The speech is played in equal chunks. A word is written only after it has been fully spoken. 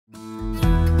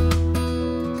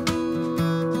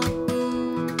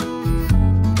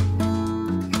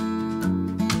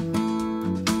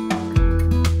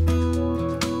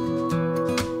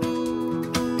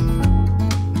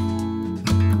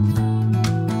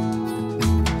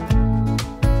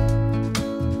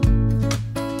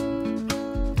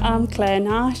I'm Claire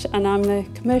Nash and I'm the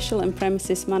Commercial and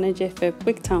Premises Manager for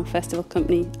Wigtown Festival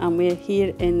Company, and we're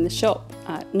here in the shop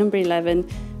at number 11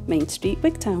 Main Street,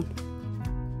 Wigtown.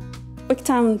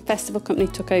 Wigtown Festival Company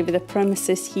took over the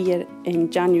premises here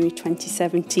in January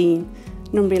 2017.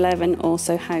 Number 11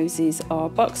 also houses our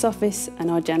box office and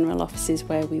our general offices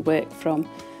where we work from.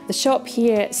 The shop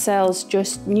here sells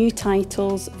just new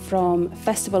titles from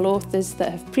festival authors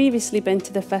that have previously been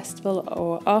to the festival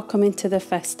or are coming to the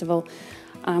festival,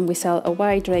 and we sell a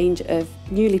wide range of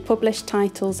newly published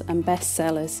titles and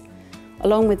bestsellers.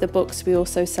 Along with the books, we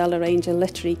also sell a range of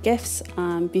literary gifts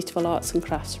and beautiful arts and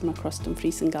crafts from across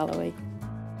Dumfries and Galloway.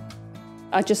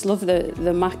 I just love the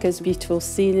Macca's beautiful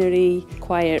scenery,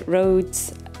 quiet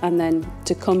roads, and then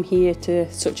to come here to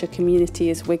such a community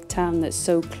as Wigtown that's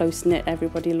so close-knit,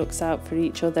 everybody looks out for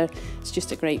each other. It's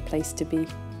just a great place to be.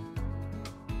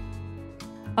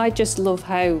 I just love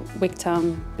how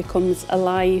Wigtown becomes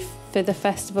alive for the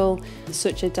festival.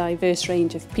 Such a diverse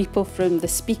range of people, from the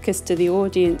speakers to the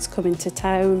audience, coming to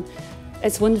town.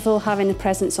 It's wonderful having a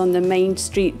presence on the main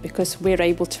street because we're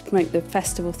able to promote the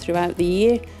festival throughout the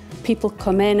year. People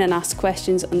come in and ask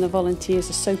questions, and the volunteers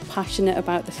are so passionate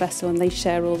about the festival and they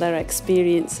share all their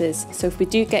experiences. So if we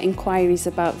do get inquiries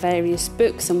about various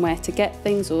books and where to get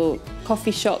things, or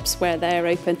coffee shops where they're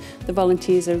open, the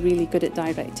volunteers are really good at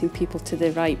directing people to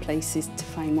the right places to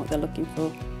find what they're looking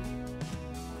for.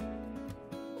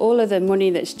 All of the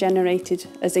money that's generated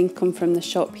as income from the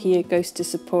shop here goes to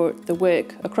support the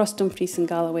work across Dumfries and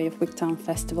Galloway of Wigtown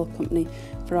Festival Company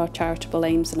for our charitable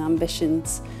aims and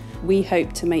ambitions. We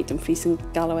hope to make Dumfries and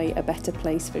Galloway a better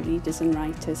place for readers and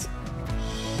writers.